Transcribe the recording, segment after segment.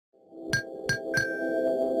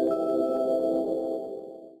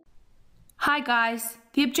Hi guys,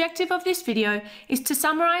 the objective of this video is to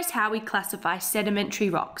summarise how we classify sedimentary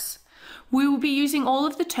rocks. We will be using all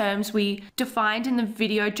of the terms we defined in the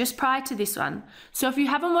video just prior to this one, so if you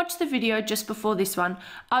haven't watched the video just before this one,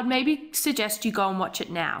 I'd maybe suggest you go and watch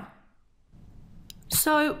it now.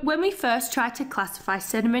 So when we first try to classify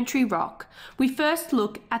sedimentary rock, we first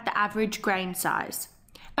look at the average grain size,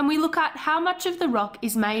 and we look at how much of the rock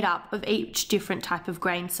is made up of each different type of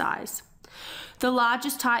grain size. The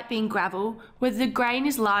largest type being gravel, where the grain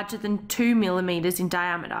is larger than 2 millimeters in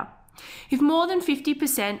diameter. If more than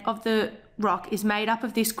 50% of the rock is made up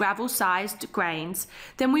of this gravel-sized grains,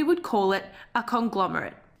 then we would call it a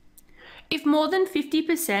conglomerate. If more than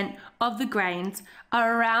 50% of the grains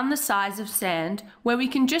are around the size of sand, where we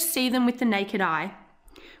can just see them with the naked eye,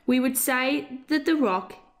 we would say that the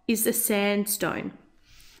rock is a sandstone.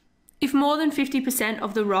 If more than 50%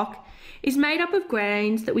 of the rock is made up of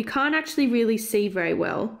grains that we can't actually really see very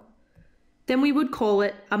well, then we would call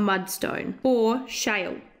it a mudstone or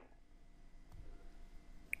shale.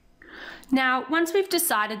 Now, once we've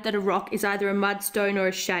decided that a rock is either a mudstone or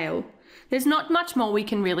a shale, there's not much more we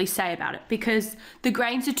can really say about it because the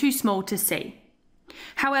grains are too small to see.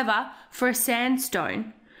 However, for a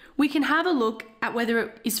sandstone, we can have a look at whether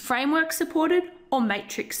it is framework supported or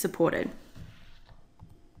matrix supported.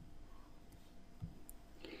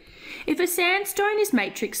 If a sandstone is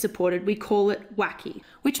matrix supported, we call it wacke,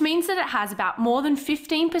 which means that it has about more than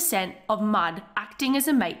 15% of mud acting as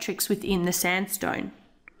a matrix within the sandstone.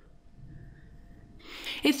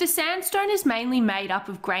 If the sandstone is mainly made up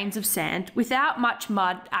of grains of sand without much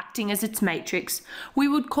mud acting as its matrix, we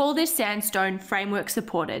would call this sandstone framework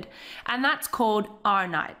supported, and that's called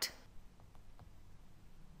arenite.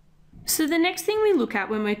 So the next thing we look at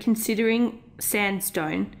when we're considering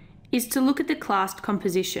sandstone is to look at the clast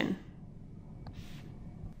composition.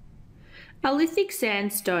 A lithic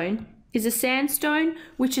sandstone is a sandstone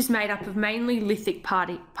which is made up of mainly lithic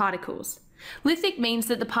particles. Lithic means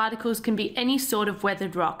that the particles can be any sort of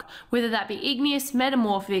weathered rock, whether that be igneous,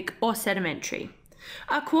 metamorphic, or sedimentary.